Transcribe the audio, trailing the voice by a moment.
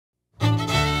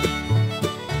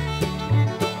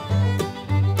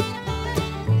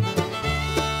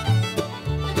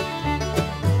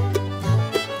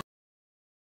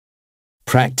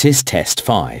Practice Test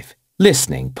 5.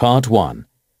 Listening Part 1.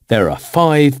 There are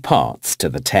 5 parts to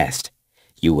the test.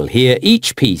 You will hear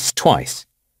each piece twice.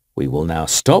 We will now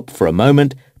stop for a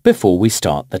moment before we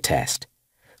start the test.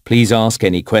 Please ask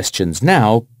any questions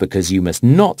now because you must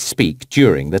not speak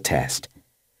during the test.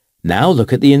 Now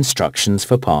look at the instructions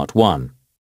for Part 1.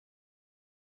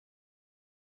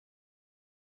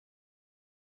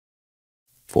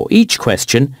 For each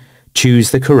question,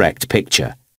 choose the correct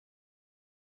picture.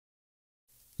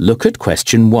 Look at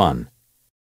question 1.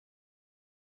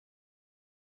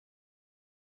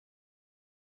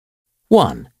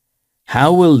 1.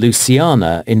 How will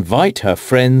Luciana invite her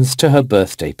friends to her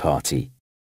birthday party?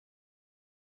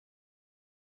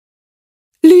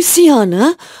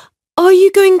 Luciana, are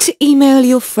you going to email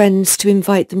your friends to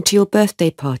invite them to your birthday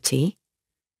party?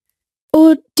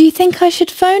 Or do you think I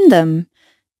should phone them?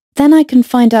 Then I can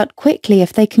find out quickly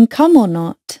if they can come or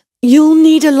not. You'll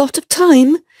need a lot of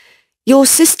time. Your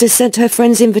sister sent her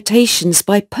friends invitations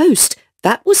by post.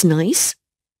 That was nice.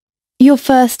 Your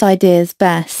first idea is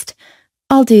best.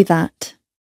 I'll do that.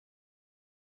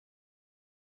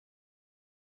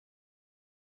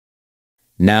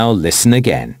 Now listen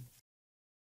again.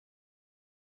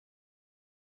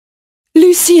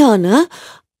 Luciana,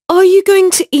 are you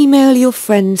going to email your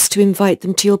friends to invite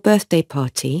them to your birthday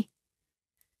party?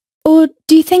 Or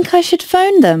do you think I should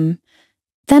phone them?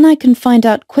 Then I can find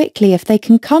out quickly if they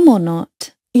can come or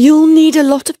not. You'll need a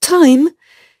lot of time.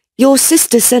 Your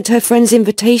sister sent her friends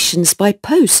invitations by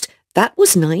post. That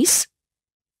was nice.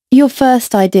 Your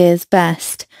first idea is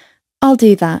best. I'll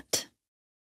do that.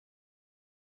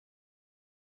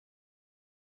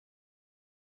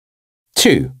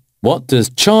 Two. What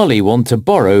does Charlie want to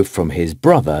borrow from his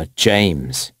brother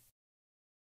James?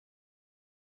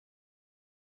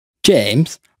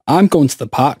 James, I'm going to the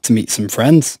park to meet some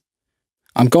friends.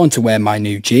 I'm going to wear my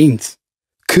new jeans.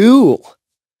 Cool!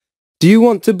 Do you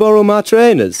want to borrow my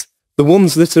trainers? The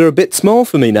ones that are a bit small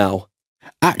for me now.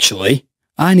 Actually,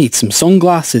 I need some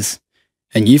sunglasses,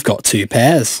 and you've got 2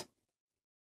 pairs.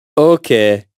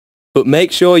 OK, but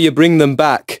make sure you bring them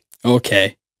back.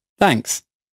 OK, thanks.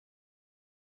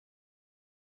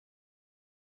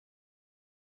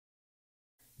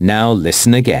 Now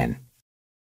listen again.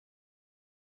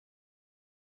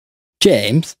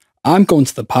 James, I'm going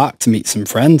to the park to meet some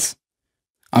friends.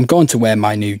 I'm going to wear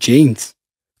my new jeans.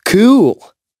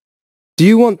 Cool! Do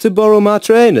you want to borrow my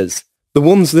trainers? The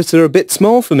ones that are a bit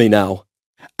small for me now.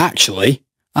 Actually,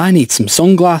 I need some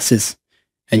sunglasses,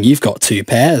 and you've got 2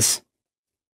 pairs.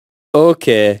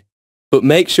 OK, but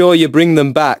make sure you bring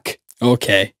them back.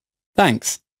 OK,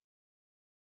 thanks.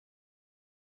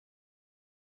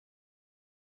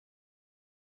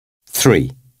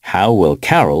 Three. How will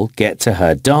Carol get to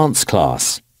her dance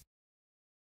class?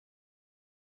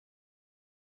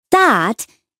 Dad,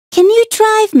 can you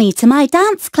drive me to my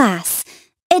dance class?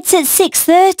 It's at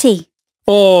 6:30.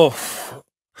 Oh,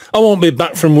 I won't be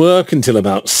back from work until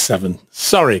about 7.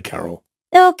 Sorry, Carol.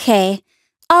 OK,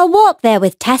 I'll walk there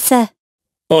with Tessa.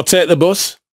 Or take the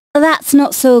bus? That's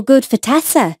not so good for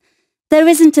Tessa. There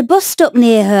isn't a bus stop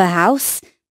near her house.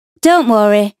 Don't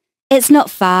worry, it's not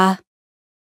far.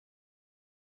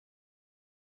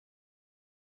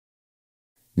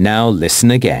 Now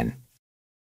listen again.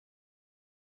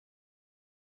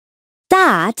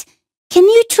 Dad, can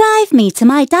you drive me to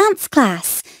my dance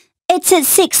class? It's at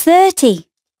 6:30.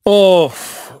 Oh,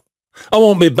 I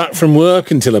won't be back from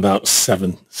work until about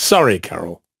 7. Sorry,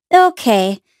 Carol.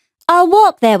 OK, I'll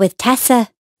walk there with Tessa.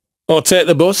 Or take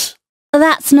the bus?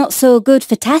 That's not so good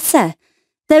for Tessa.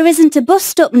 There isn't a bus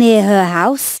stop near her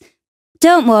house.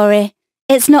 Don't worry,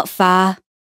 it's not far.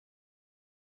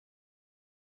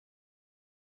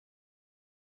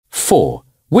 4.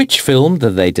 Which film do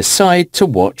they decide to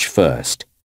watch first?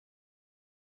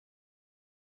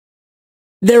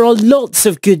 There are lots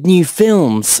of good new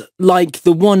films, like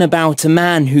the one about a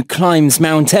man who climbs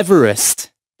Mount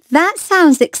Everest. That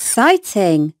sounds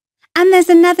exciting. And there's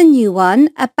another new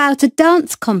one about a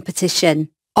dance competition.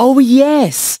 Oh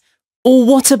yes! Or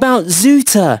what about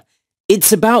Zoota?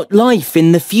 It's about life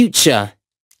in the future.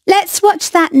 Let's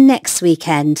watch that next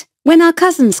weekend, when our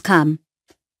cousins come.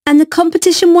 And the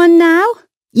competition one now?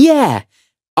 Yeah,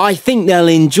 I think they'll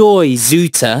enjoy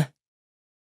Zoota.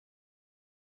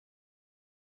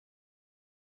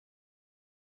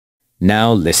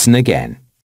 Now listen again.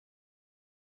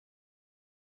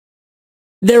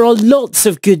 There are lots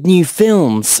of good new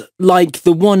films, like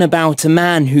the one about a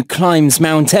man who climbs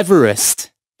Mount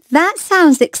Everest. That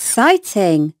sounds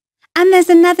exciting. And there's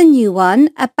another new one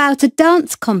about a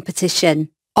dance competition.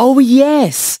 Oh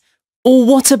yes! Or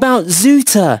what about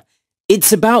Zoota?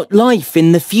 It's about life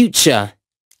in the future.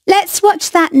 Let's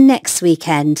watch that next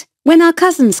weekend, when our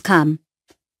cousins come.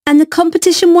 And the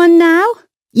competition one now?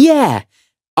 Yeah,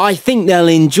 I think they'll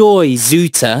enjoy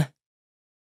Zoota.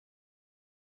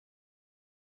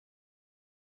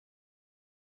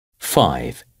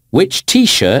 Five. Which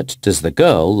T-shirt does the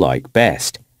girl like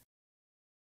best?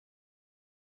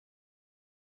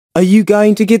 Are you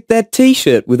going to get that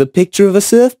T-shirt with a picture of a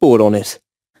surfboard on it?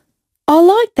 I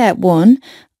like that one.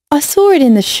 I saw it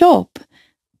in the shop,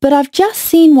 but I've just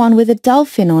seen one with a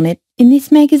dolphin on it in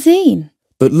this magazine.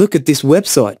 But look at this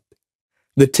website.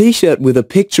 The T-shirt with a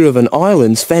picture of an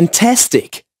island's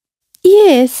fantastic.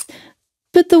 Yes,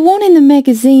 but the one in the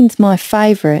magazine's my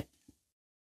favourite.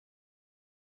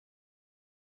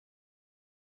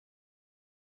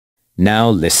 Now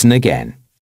listen again.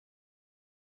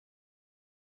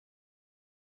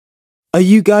 Are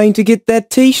you going to get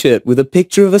that T-shirt with a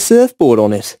picture of a surfboard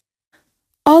on it?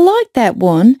 I like that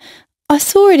one. I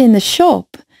saw it in the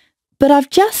shop, but I've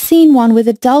just seen one with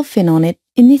a dolphin on it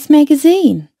in this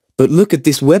magazine. But look at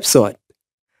this website.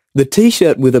 The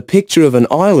T-shirt with a picture of an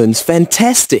island's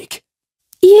fantastic.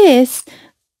 Yes,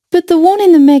 but the one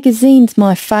in the magazine's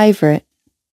my favourite.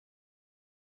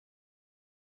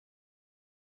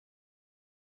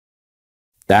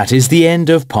 That is the end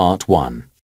of part 1.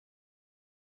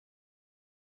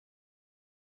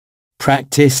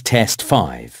 Practice Test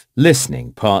 5,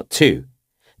 Listening Part 2.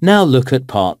 Now look at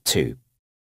Part 2.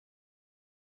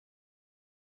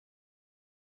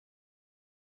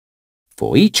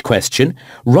 For each question,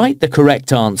 write the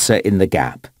correct answer in the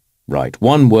gap. Write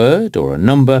one word or a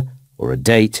number or a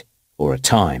date or a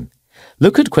time.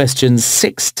 Look at questions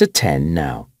 6 to 10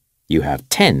 now. You have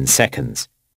 10 seconds.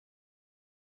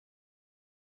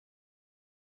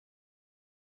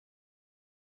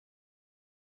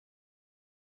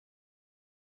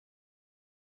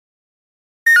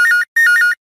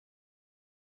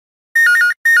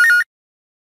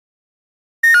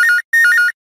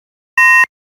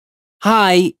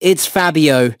 Hi, it's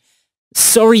Fabio.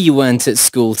 Sorry you weren't at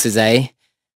school today.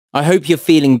 I hope you're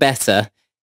feeling better.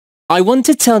 I want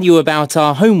to tell you about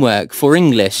our homework for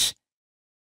English.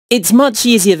 It's much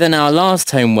easier than our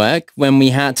last homework when we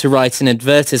had to write an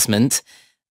advertisement.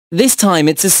 This time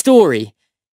it's a story.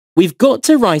 We've got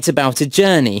to write about a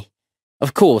journey.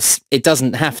 Of course, it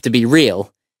doesn't have to be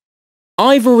real.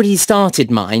 I've already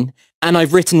started mine and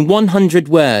I've written 100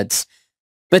 words.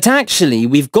 But actually,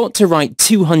 we've got to write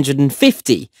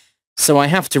 250, so I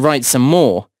have to write some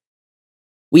more.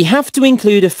 We have to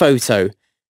include a photo,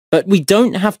 but we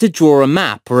don't have to draw a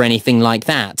map or anything like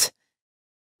that.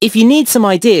 If you need some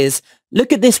ideas,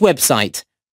 look at this website,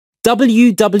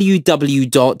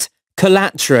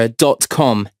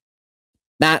 www.collatra.com.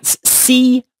 That's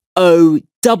COLLATRA.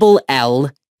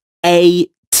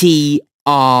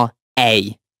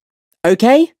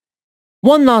 Okay?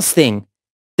 One last thing.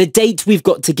 The date we've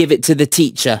got to give it to the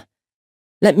teacher.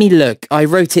 Let me look, I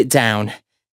wrote it down.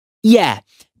 Yeah,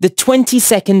 the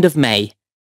 22nd of May.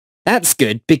 That's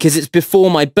good because it's before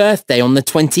my birthday on the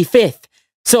 25th,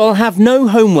 so I'll have no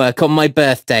homework on my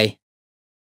birthday.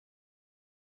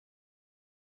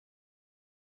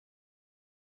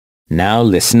 Now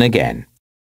listen again.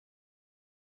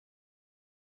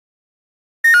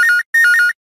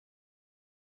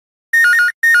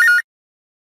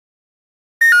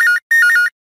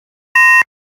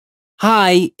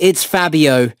 Hi, it's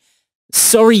Fabio.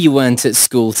 Sorry you weren't at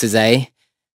school today.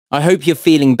 I hope you're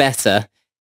feeling better.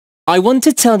 I want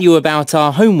to tell you about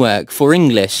our homework for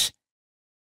English.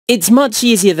 It's much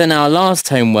easier than our last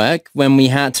homework when we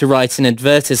had to write an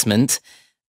advertisement.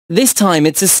 This time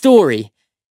it's a story.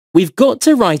 We've got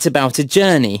to write about a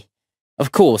journey.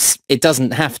 Of course, it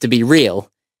doesn't have to be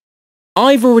real.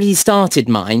 I've already started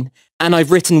mine and I've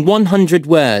written 100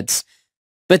 words.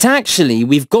 But actually,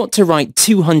 we've got to write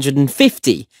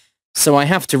 250, so I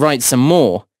have to write some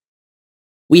more.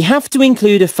 We have to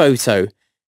include a photo,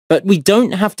 but we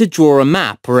don't have to draw a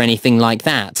map or anything like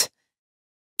that.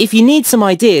 If you need some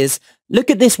ideas, look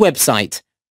at this website,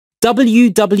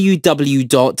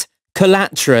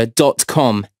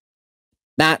 www.collatra.com.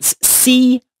 That's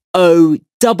COLLATRA.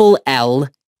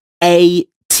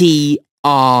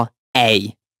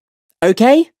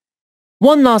 Okay?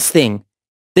 One last thing.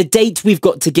 The date we've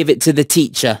got to give it to the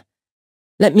teacher.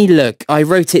 Let me look, I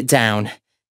wrote it down.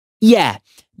 Yeah,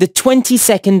 the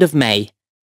 22nd of May.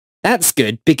 That's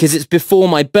good because it's before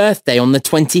my birthday on the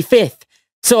 25th,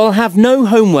 so I'll have no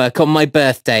homework on my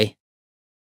birthday.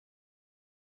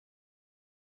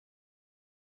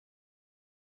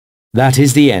 That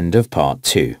is the end of part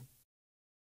 2.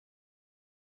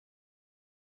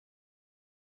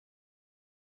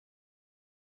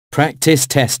 Practice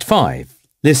Test 5,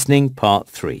 Listening Part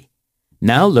 3.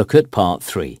 Now look at part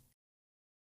 3.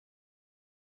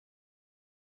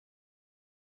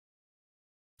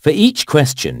 For each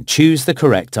question, choose the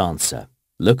correct answer.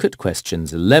 Look at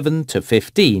questions 11 to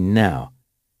 15 now.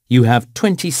 You have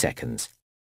 20 seconds.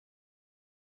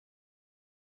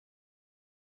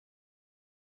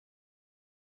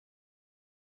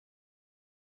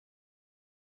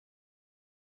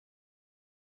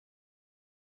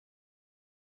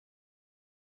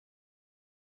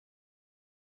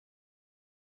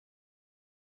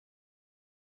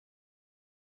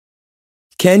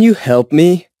 Can you help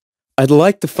me? I'd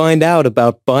like to find out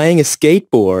about buying a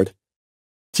skateboard.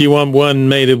 Do you want one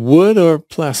made of wood or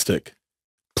plastic?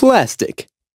 Plastic.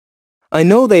 I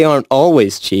know they aren't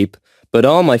always cheap, but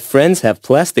all my friends have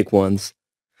plastic ones.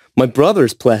 My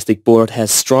brother's plastic board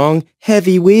has strong,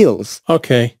 heavy wheels.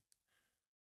 Okay.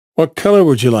 What color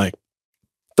would you like?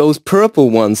 Those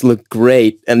purple ones look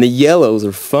great and the yellows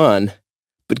are fun,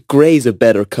 but gray's a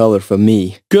better color for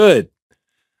me. Good.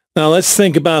 Now let's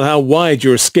think about how wide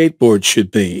your skateboard should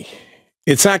be.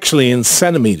 It's actually in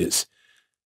centimeters.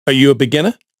 Are you a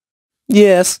beginner?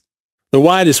 Yes. The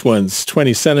widest ones,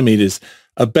 20 centimeters,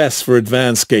 are best for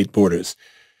advanced skateboarders.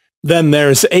 Then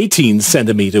there's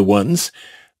 18-centimeter ones,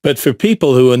 but for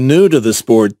people who are new to the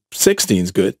sport,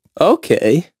 16's good.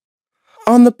 Okay.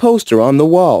 On the poster on the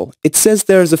wall, it says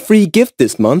there's a free gift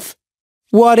this month.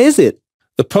 What is it?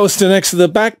 The poster next to the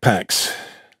backpacks.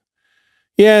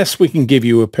 Yes, we can give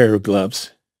you a pair of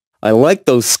gloves. I like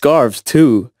those scarves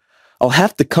too. I'll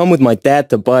have to come with my dad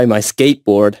to buy my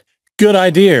skateboard. Good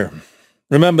idea.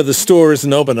 Remember, the store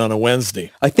isn't open on a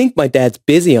Wednesday. I think my dad's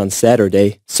busy on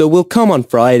Saturday, so we'll come on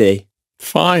Friday.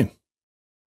 Fine.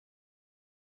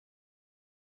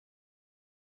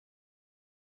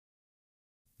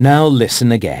 Now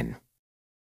listen again.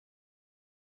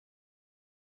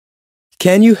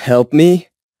 Can you help me?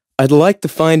 I'd like to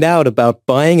find out about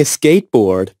buying a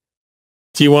skateboard.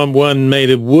 Do you want one made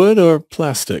of wood or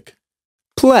plastic?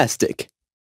 Plastic.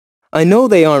 I know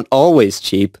they aren't always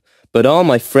cheap, but all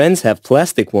my friends have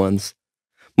plastic ones.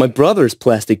 My brother's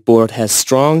plastic board has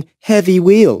strong, heavy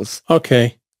wheels.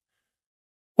 Okay.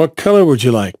 What color would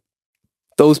you like?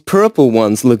 Those purple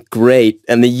ones look great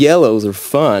and the yellows are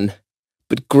fun,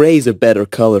 but gray's a better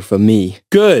color for me.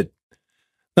 Good.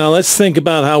 Now let's think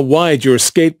about how wide your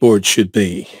skateboard should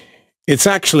be. It's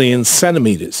actually in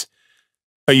centimeters.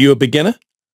 Are you a beginner?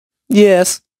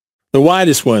 Yes. The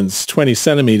widest ones, 20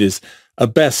 centimeters, are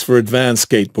best for advanced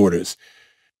skateboarders.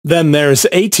 Then there's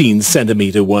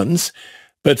 18-centimeter ones,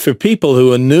 but for people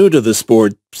who are new to the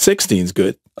sport, 16's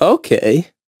good.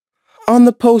 Okay. On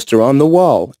the poster on the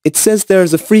wall, it says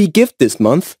there's a free gift this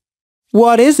month.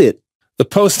 What is it? The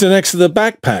poster next to the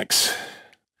backpacks.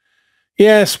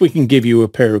 Yes, we can give you a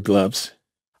pair of gloves.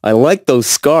 I like those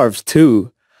scarves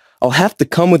too. I'll have to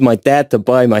come with my dad to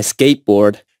buy my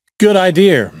skateboard. Good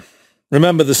idea.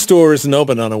 Remember, the store isn't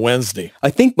open on a Wednesday. I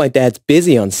think my dad's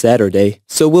busy on Saturday,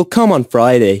 so we'll come on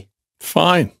Friday.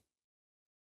 Fine.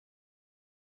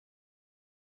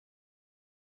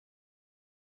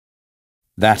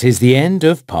 That is the end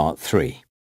of part 3.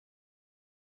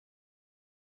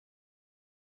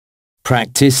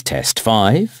 Practice test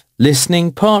 5,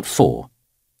 listening part 4.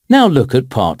 Now look at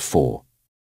part 4.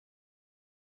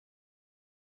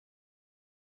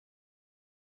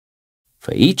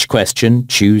 For each question,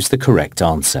 choose the correct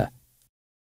answer.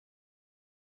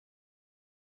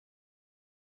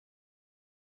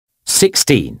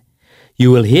 (16)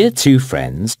 You will hear two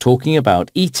friends talking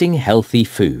about eating healthy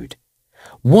food.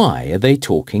 Why are they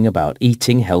talking about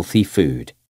eating healthy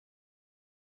food?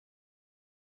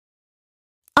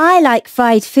 I like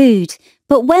fried food,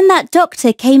 but when that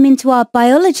doctor came into our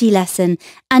biology lesson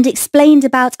and explained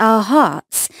about our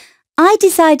hearts, I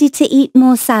decided to eat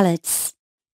more salads.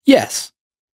 Yes.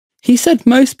 He said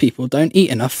most people don't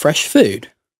eat enough fresh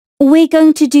food. We're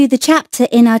going to do the chapter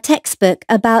in our textbook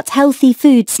about healthy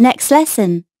foods next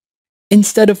lesson.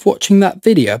 Instead of watching that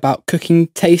video about cooking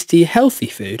tasty, healthy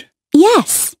food.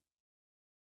 Yes.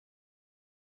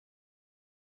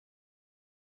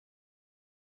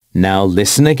 Now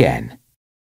listen again.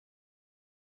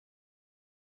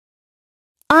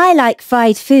 I like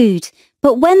fried food,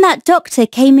 but when that doctor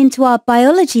came into our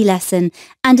biology lesson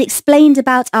and explained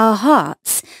about our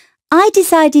hearts, I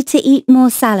decided to eat more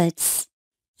salads.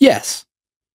 Yes.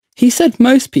 He said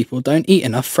most people don't eat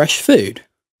enough fresh food.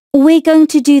 We're going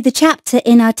to do the chapter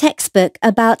in our textbook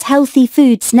about healthy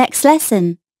foods next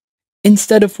lesson.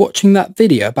 Instead of watching that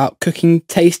video about cooking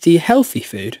tasty, healthy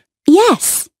food.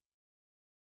 Yes.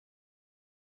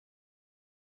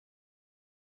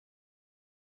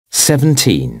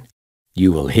 (17)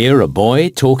 You will hear a boy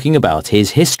talking about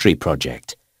his history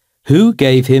project. Who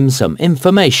gave him some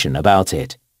information about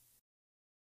it?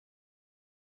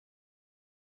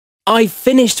 I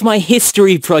finished my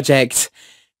history project.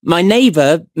 My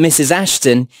neighbour, Mrs.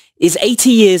 Ashton, is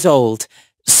 80 years old,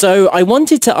 so I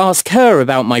wanted to ask her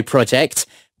about my project,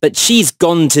 but she's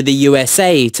gone to the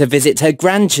USA to visit her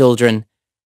grandchildren.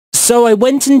 So I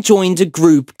went and joined a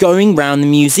group going round the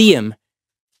museum.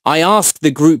 I asked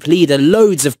the group leader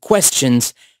loads of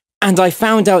questions, and I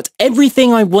found out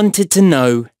everything I wanted to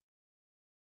know.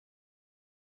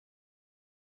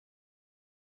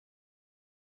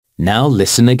 Now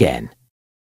listen again.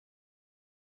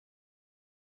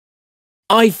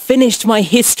 I finished my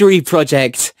history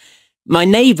project. My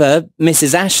neighbour,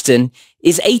 Mrs. Ashton,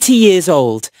 is 80 years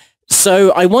old,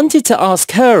 so I wanted to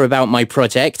ask her about my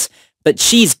project, but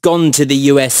she's gone to the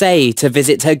USA to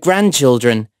visit her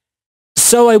grandchildren.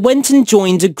 So I went and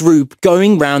joined a group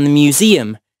going round the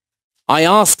museum. I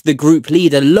asked the group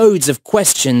leader loads of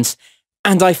questions,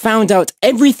 and I found out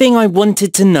everything I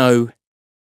wanted to know.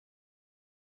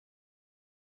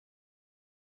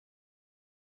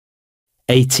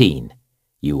 (18)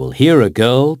 You will hear a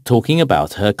girl talking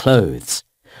about her clothes.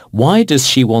 Why does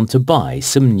she want to buy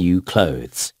some new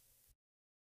clothes?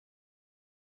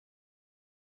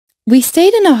 We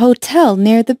stayed in a hotel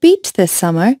near the beach this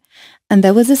summer, and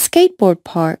there was a skateboard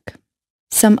park.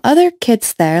 Some other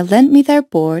kids there lent me their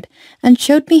board and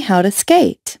showed me how to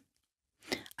skate.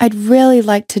 I'd really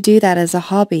like to do that as a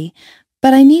hobby,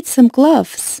 but I need some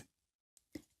gloves.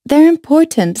 They're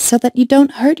important so that you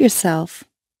don't hurt yourself.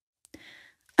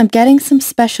 I'm getting some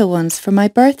special ones for my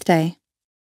birthday.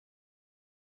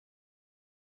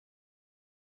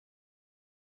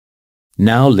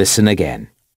 Now listen again.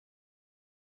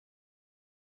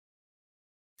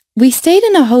 We stayed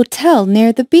in a hotel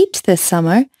near the beach this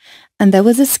summer, and there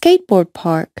was a skateboard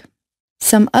park.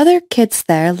 Some other kids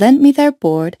there lent me their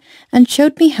board and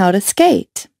showed me how to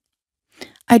skate.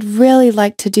 I'd really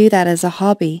like to do that as a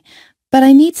hobby, but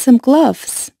I need some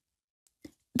gloves.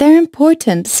 They're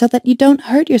important so that you don't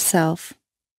hurt yourself.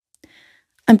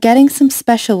 I'm getting some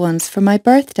special ones for my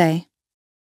birthday.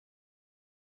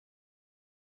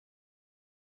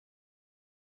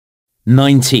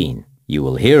 (19) You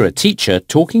will hear a teacher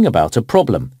talking about a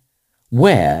problem.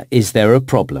 Where is there a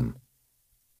problem?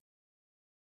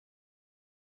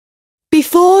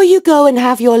 Before you go and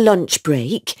have your lunch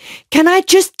break, can I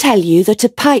just tell you that a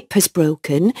pipe has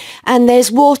broken and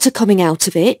there's water coming out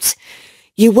of it?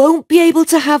 You won't be able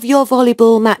to have your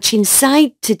volleyball match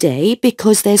inside today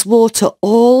because there's water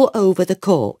all over the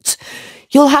court.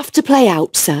 You'll have to play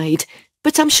outside,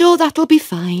 but I'm sure that'll be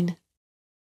fine.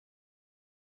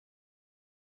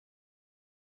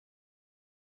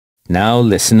 Now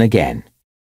listen again.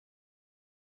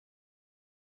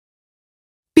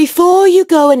 Before you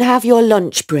go and have your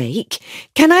lunch break,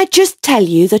 can I just tell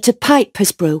you that a pipe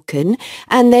has broken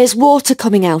and there's water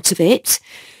coming out of it?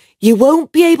 You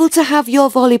won't be able to have your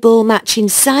volleyball match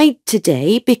inside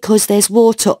today because there's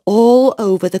water all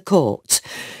over the court.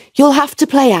 You'll have to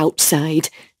play outside,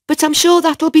 but I'm sure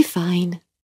that'll be fine.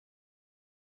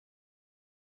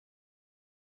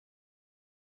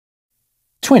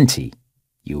 (20)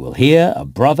 You will hear a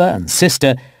brother and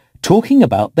sister talking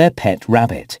about their pet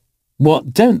rabbit.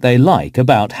 What don't they like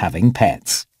about having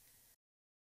pets?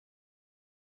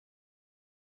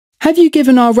 Have you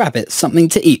given our rabbit something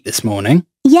to eat this morning?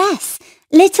 Yes,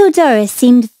 little Doris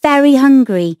seemed very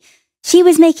hungry. She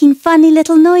was making funny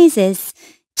little noises,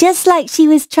 just like she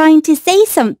was trying to say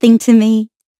something to me.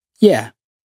 Yeah,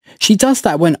 she does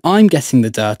that when I'm getting the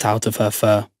dirt out of her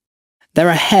fur. There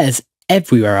are hairs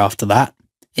everywhere after that.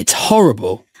 It's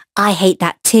horrible. I hate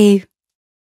that too.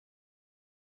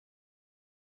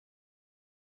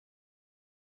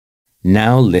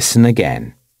 Now listen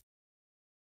again.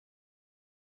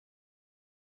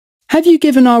 Have you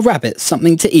given our rabbit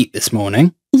something to eat this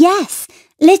morning? Yes,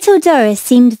 little Doris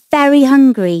seemed very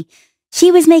hungry.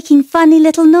 She was making funny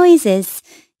little noises,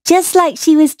 just like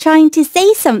she was trying to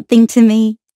say something to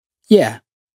me. Yeah,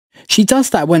 she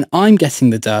does that when I'm getting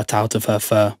the dirt out of her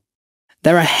fur.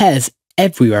 There are hairs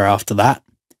everywhere after that.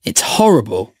 It's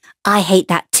horrible. I hate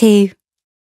that too.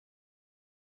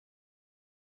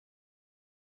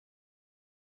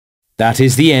 That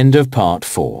is the end of part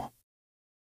 4.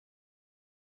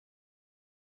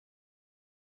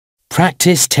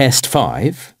 Practice Test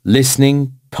 5,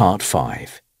 Listening, Part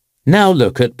 5. Now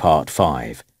look at Part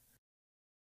 5.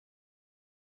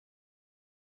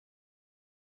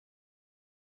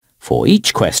 For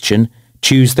each question,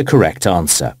 choose the correct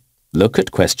answer. Look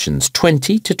at questions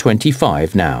 20 to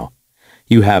 25 now.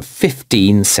 You have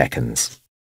 15 seconds.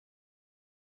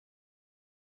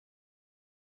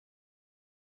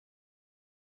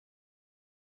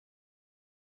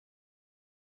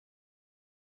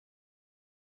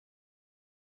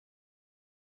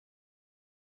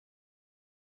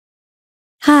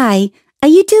 Hi, are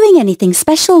you doing anything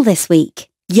special this week?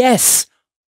 Yes.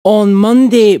 On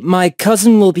Monday, my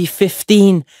cousin will be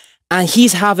 15 and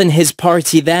he's having his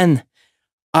party then.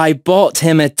 I bought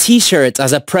him a t-shirt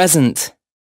as a present.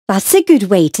 That's a good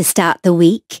way to start the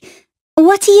week.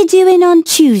 What are you doing on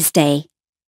Tuesday?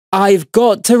 I've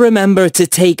got to remember to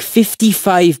take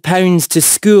 £55 to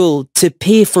school to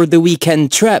pay for the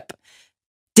weekend trip.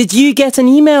 Did you get an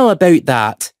email about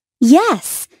that?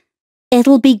 Yes.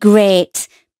 It'll be great.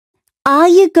 Are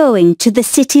you going to the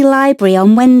city library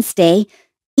on Wednesday?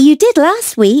 You did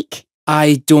last week.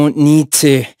 I don't need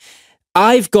to.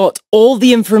 I've got all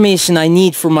the information I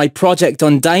need for my project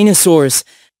on dinosaurs,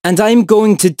 and I'm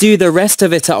going to do the rest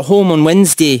of it at home on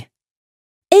Wednesday.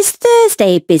 Is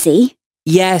Thursday busy?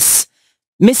 Yes.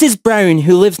 Mrs. Brown,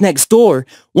 who lives next door,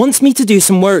 wants me to do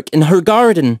some work in her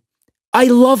garden. I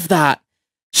love that.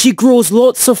 She grows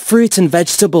lots of fruit and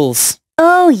vegetables.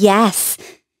 Oh, yes.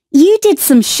 You did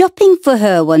some shopping for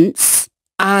her once.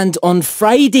 And on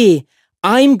Friday,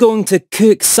 I'm going to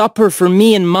cook supper for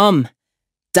me and Mum.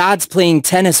 Dad's playing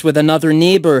tennis with another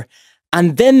neighbour,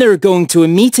 and then they're going to a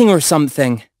meeting or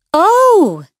something.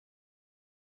 Oh!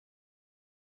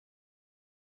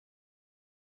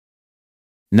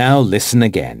 Now listen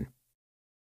again.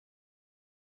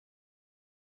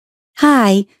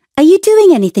 Hi, are you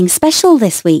doing anything special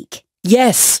this week?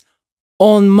 Yes.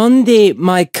 On Monday,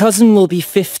 my cousin will be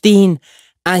 15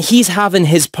 and he's having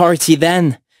his party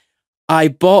then. I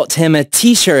bought him a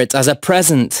t-shirt as a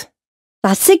present.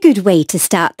 That's a good way to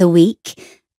start the week.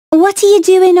 What are you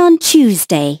doing on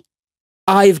Tuesday?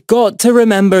 I've got to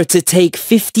remember to take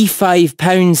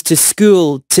 £55 to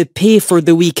school to pay for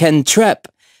the weekend trip.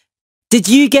 Did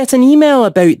you get an email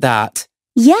about that?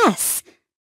 Yes.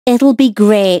 It'll be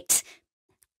great.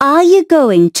 Are you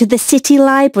going to the city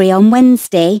library on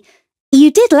Wednesday? You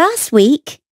did last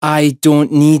week. I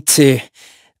don't need to.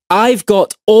 I've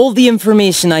got all the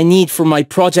information I need for my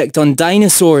project on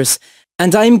dinosaurs,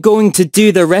 and I'm going to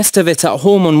do the rest of it at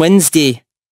home on Wednesday.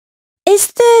 Is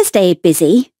Thursday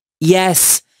busy?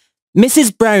 Yes.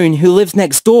 Mrs. Brown, who lives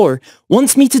next door,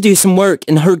 wants me to do some work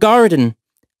in her garden.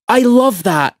 I love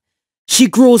that. She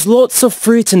grows lots of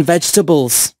fruit and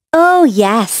vegetables. Oh,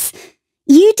 yes.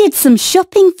 You did some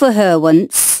shopping for her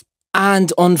once.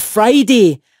 And on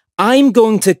Friday, I'm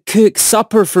going to cook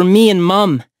supper for me and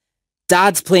Mum.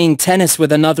 Dad's playing tennis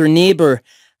with another neighbour,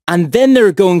 and then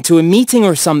they're going to a meeting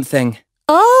or something.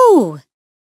 Oh!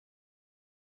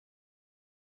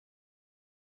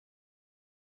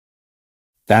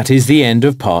 That is the end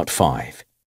of part 5.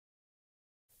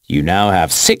 You now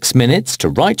have 6 minutes to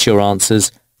write your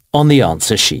answers on the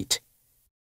answer sheet.